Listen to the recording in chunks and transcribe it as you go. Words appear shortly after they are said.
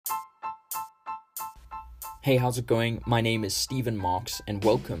Hey, how's it going? My name is Stephen Marks, and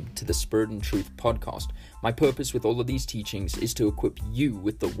welcome to the Spirit and Truth podcast. My purpose with all of these teachings is to equip you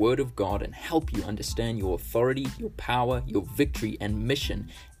with the Word of God and help you understand your authority, your power, your victory, and mission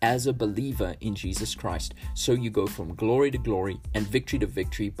as a believer in Jesus Christ, so you go from glory to glory and victory to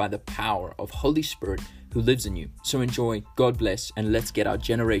victory by the power of Holy Spirit who lives in you. So enjoy, God bless, and let's get our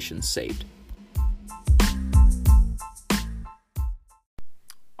generation saved.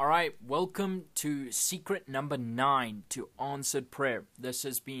 All right, welcome to secret number 9 to answered prayer. This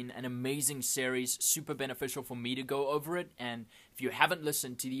has been an amazing series, super beneficial for me to go over it. And if you haven't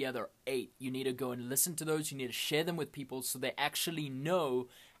listened to the other 8, you need to go and listen to those. You need to share them with people so they actually know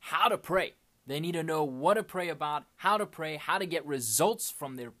how to pray. They need to know what to pray about, how to get results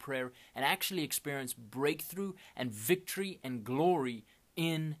from their prayer, and actually experience breakthrough and victory and glory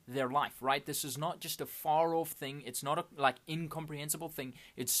in their life, right? This is not just a far off thing. It's not a incomprehensible thing.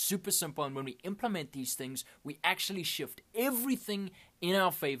 It's super simple. And when we implement these things, we actually shift everything in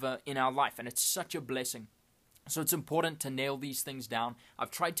our favor in our life. And it's such a blessing. So it's important to nail these things down.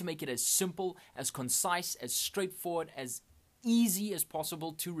 I've tried to make it as simple, as concise, as straightforward, as easy as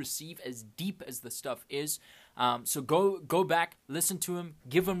possible to receive, as deep as the stuff is. So go back, listen to him,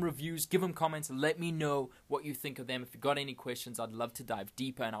 give him reviews, give him comments, let me know what you think of them. If you've got any questions, I'd love to dive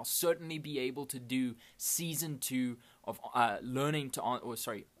deeper, and I'll certainly be able to do season 2 of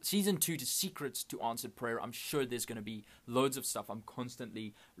season 2 to Secrets to Answered Prayer. I'm sure there's going to be loads of stuff. I'm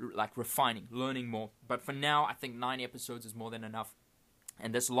constantly refining, learning more. But for now, I think 9 episodes is more than enough.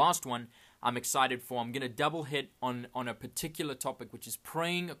 And this last one I'm excited for. I'm going to double hit on a particular topic, which is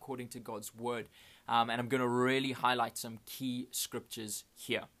praying according to God's Word. And I'm going to really highlight some key scriptures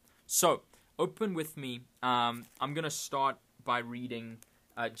here. So, open with me. I'm going to start by reading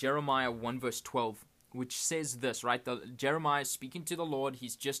Jeremiah 1 verse 12, which says this, right? Jeremiah is speaking to the Lord.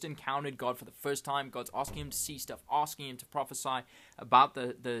 He's just encountered God for the first time. God's asking him to see stuff, asking him to prophesy about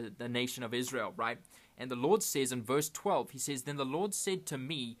the nation of Israel, right? And the Lord says in verse 12, he says, "Then the Lord said to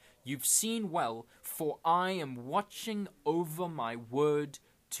me, you've seen well, for I am watching over my word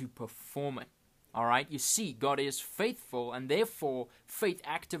to perform it." All right, you see, God is faithful, and therefore faith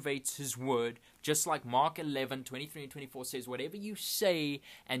activates his word, just like Mark 11, 23 and 24 says, whatever you say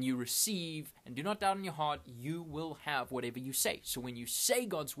and you receive, and do not doubt in your heart, you will have whatever you say. So when you say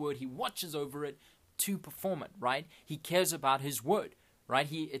God's word, he watches over it to perform it, right? He cares about his word, right?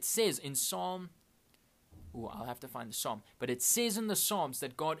 It says in Psalm, I'll have to find the Psalm, but it says in the Psalms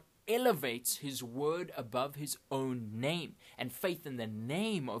that God elevates his word above his own name. And faith in the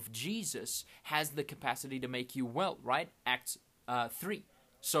name of Jesus has the capacity to make you well, right? Acts 3.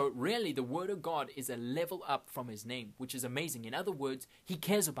 So really, the word of God is a level up from his name, which is amazing. In other words, he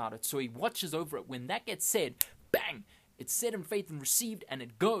cares about it, so he watches over it. When that gets said, bang, it's said in faith and received, and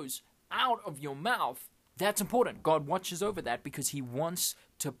it goes out of your mouth. That's important. God watches over that because he wants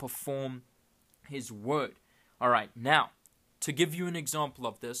to perform his word. All right, now, to give you an example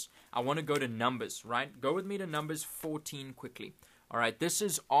of this, I want to go to Numbers, right? Go with me to Numbers 14 quickly. All right, this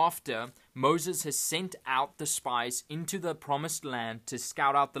is after Moses has sent out the spies into the promised land to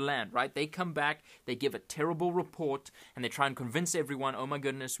scout out the land, right? They come back, they give a terrible report, and they try and convince everyone, oh my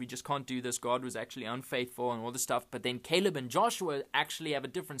goodness, we just can't do this. God was actually unfaithful and all this stuff. But then Caleb and Joshua actually have a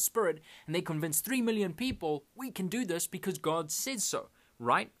different spirit, and they convince 3 million people, we can do this because God says so.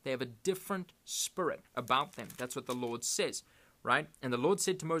 Right? They have a different spirit about them. That's what the Lord says, right? And the Lord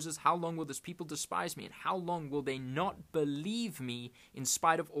said to Moses, how long will this people despise me? And how long will they not believe me in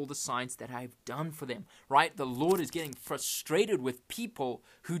spite of all the signs that I have done for them? Right? The Lord is getting frustrated with people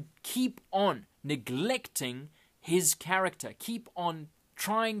who keep on neglecting his character, keep on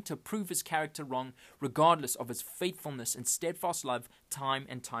trying to prove his character wrong, regardless of his faithfulness and steadfast love time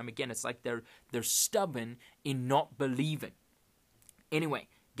and time again. It's like they're stubborn in not believing. Anyway,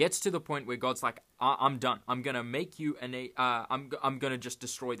 gets to the point where God's like, I'm done. I'm going to make you I'm going to just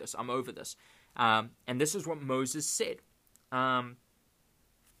destroy this. I'm over this. And this is what Moses said. I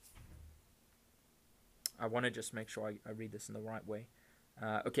want to just make sure I read this in the right way.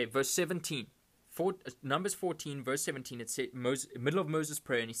 Okay, verse 17. Numbers 14, verse 17, it said, middle of Moses'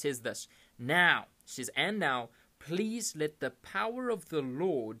 prayer, and he says this. Now, please let the power of the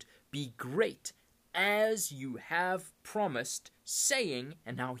Lord be great, as you have promised, saying,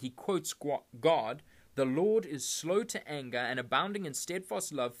 and now he quotes God, the Lord is slow to anger and abounding in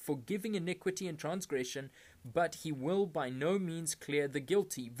steadfast love, forgiving iniquity and transgression, but he will by no means clear the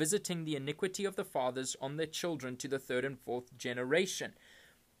guilty, visiting the iniquity of the fathers on their children to the 3rd and 4th generation.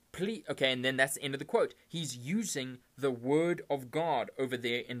 Okay, and then that's the end of the quote. He's using the word of God over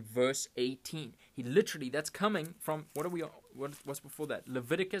there in verse 18. He literally, that's coming from, what are we what's before that?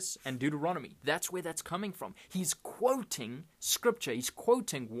 Leviticus and Deuteronomy. That's where that's coming from. He's quoting scripture. He's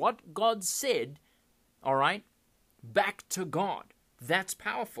quoting what God said, all right, back to God. That's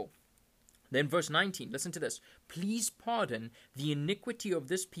powerful. Then verse 19, listen to this. Please pardon the iniquity of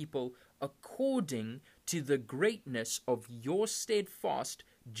this people according to the greatness of your steadfast,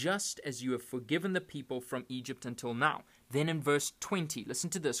 just as you have forgiven the people from Egypt until now. Then in verse 20, listen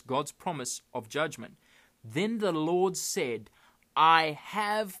to this, God's promise of judgment. Then the Lord said, I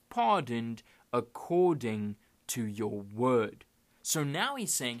have pardoned according to your word. So now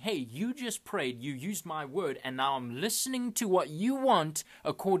he's saying, hey, you just prayed, you used my word, and now I'm listening to what you want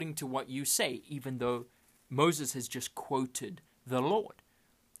according to what you say, even though Moses has just quoted the Lord.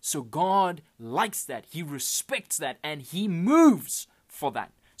 So God likes that. He respects that, and he moves for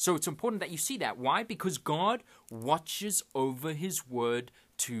that. So it's important that you see that. Why? Because God watches over his word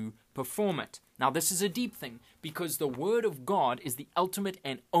to perform it. Now, this is a deep thing, because the word of God is the ultimate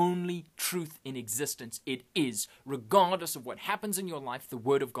and only truth in existence. It is. Regardless of what happens in your life, the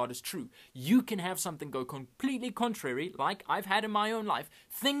word of God is true. You can have something go completely contrary, like I've had in my own life.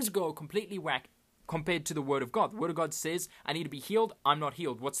 Things go completely whack compared to the word of God. The word of God says, I need to be healed. I'm not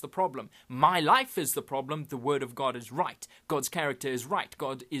healed. What's the problem? My life is the problem. The word of God is right. God's character is right.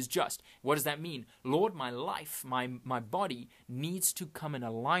 God is just. What does that mean? Lord, my life, my body needs to come in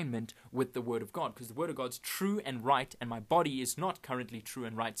alignment with the word of God, because the word of God's true and right, and my body is not currently true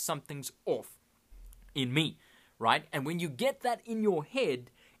and right. Something's off in me, right? And when you get that in your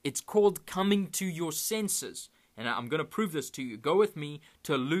head, it's called coming to your senses. And I'm going to prove this to you. Go with me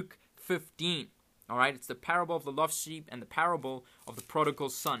to Luke 15. All right, it's the parable of the lost sheep and the parable of the prodigal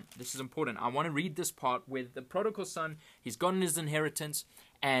son. This is important. I want to read this part where the prodigal son, he's gotten his inheritance,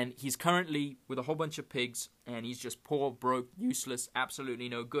 and he's currently with a whole bunch of pigs, and he's just poor, broke, useless, absolutely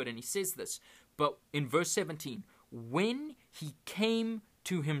no good. And he says this, but in verse 17, when he came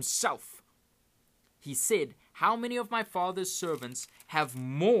to himself, he said, how many of my father's servants have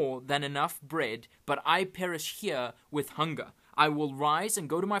more than enough bread, but I perish here with hunger? I will rise and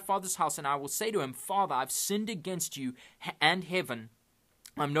go to my father's house, and I will say to him, Father, I've sinned against you and heaven.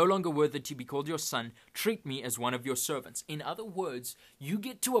 I'm no longer worthy to be called your son. Treat me as one of your servants. In other words, you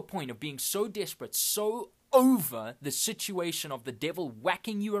get to a point of being so desperate, so over the situation of the devil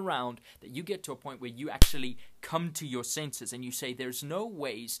whacking you around, that you get to a point where you actually come to your senses and you say, there's no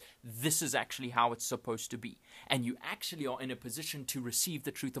ways this is actually how it's supposed to be. And you actually are in a position to receive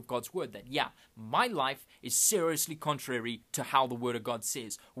the truth of God's word, that my life is seriously contrary to how the word of God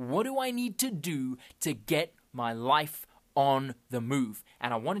says. What do I need to do to get my life on the move?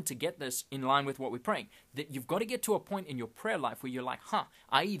 And I wanted to get this in line with what we're praying, that you've got to get to a point in your prayer life where you're like,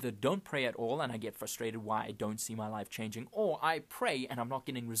 I either don't pray at all and I get frustrated why I don't see my life changing, or I pray and I'm not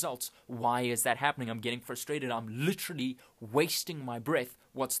getting results. Why is that happening? I'm getting frustrated. I'm literally wasting my breath.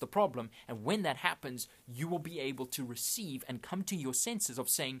 What's the problem? And when that happens, you will be able to receive and come to your senses of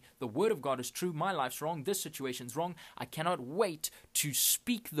saying, the word of God is true, my life's wrong, this situation's wrong. I cannot wait to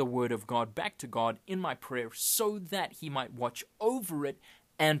speak the word of God back to God in my prayer so that he might watch over it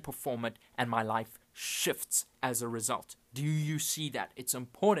and perform it, and my life shifts as a result. Do you see that? It's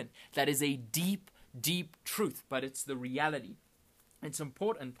important. That is a deep, deep truth, but it's the reality. It's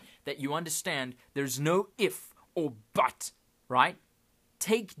important that you understand there's no if or but, right?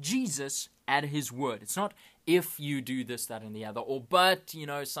 Take Jesus at his word. It's not if you do this, that, and the other, or but,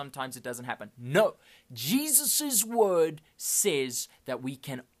 sometimes it doesn't happen. No, Jesus' word says that we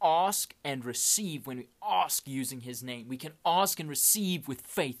can ask and receive when we ask using his name. We can ask and receive with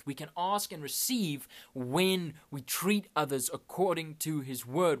faith. We can ask and receive when we treat others according to his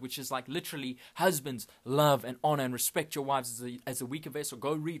word, which is like literally, husbands, love and honor and respect your wives as a weaker vessel.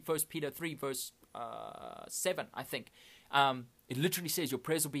 Go read 1 Peter 3 verse 7, I think. It literally says your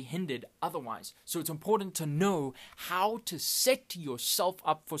prayers will be hindered otherwise. So it's important to know how to set yourself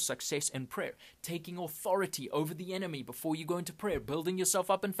up for success in prayer. Taking authority over the enemy before you go into prayer. Building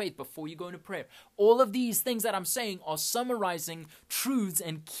yourself up in faith before you go into prayer. All of these things that I'm saying are summarizing truths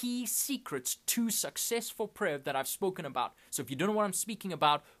and key secrets to successful prayer that I've spoken about. So if you don't know what I'm speaking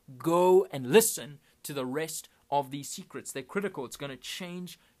about, go and listen to the rest of these secrets. They're critical. It's going to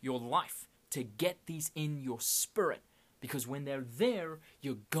change your life to get these in your spirit. Because when they're there,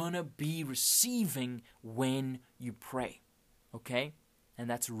 you're going to be receiving when you pray. Okay? And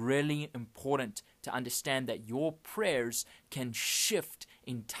that's really important to understand, that your prayers can shift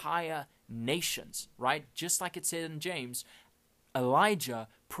entire nations, right? Just like it said in James, Elijah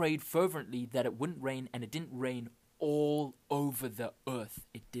prayed fervently that it wouldn't rain, and it didn't rain all over the earth.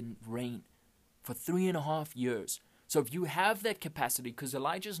 It didn't rain for 3.5 years. So if you have that capacity, because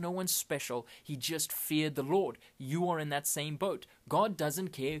Elijah's no one special, he just feared the Lord. You are in that same boat. God doesn't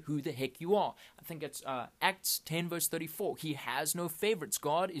care who the heck you are. I think it's Acts 10 verse 34. He has no favorites.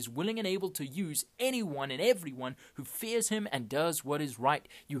 God is willing and able to use anyone and everyone who fears him and does what is right.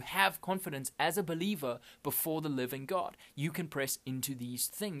 You have confidence as a believer before the living God. You can press into these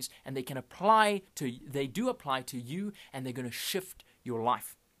things, and they do apply to you, and they're going to shift your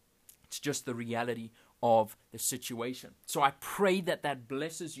life. It's just the reality of the situation. So I pray that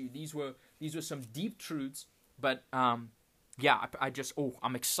blesses you. These were some deep truths, but I'm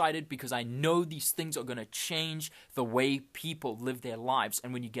excited because I know these things are going to change the way people live their lives.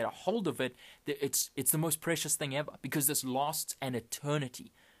 And when you get a hold of it, it's the most precious thing ever, because this lasts an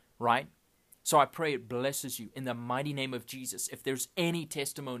eternity, right? So I pray it blesses you in the mighty name of Jesus. If there's any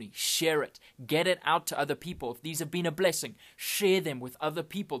testimony, share it. Get it out to other people. If these have been a blessing, share them with other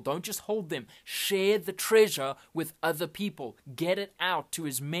people. Don't just hold them. Share the treasure with other people. Get it out to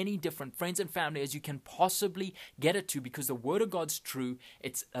as many different friends and family as you can possibly get it to, because the Word of God's true.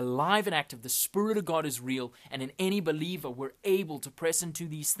 It's alive and active. The Spirit of God is real. And in any believer, we're able to press into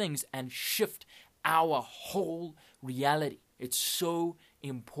these things and shift our whole reality. It's so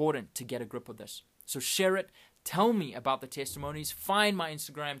important to get a grip of this. So share it. Tell me about the testimonies. Find my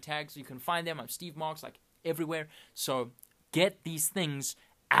Instagram tags. You can find them. I'm Steve Marks, like everywhere. So get these things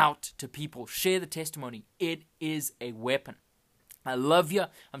out to people. Share the testimony. It is a weapon. I love you.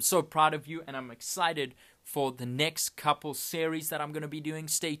 I'm so proud of you, and I'm excited for the next couple series that I'm going to be doing.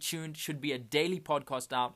 Stay tuned. Should be a daily podcast out.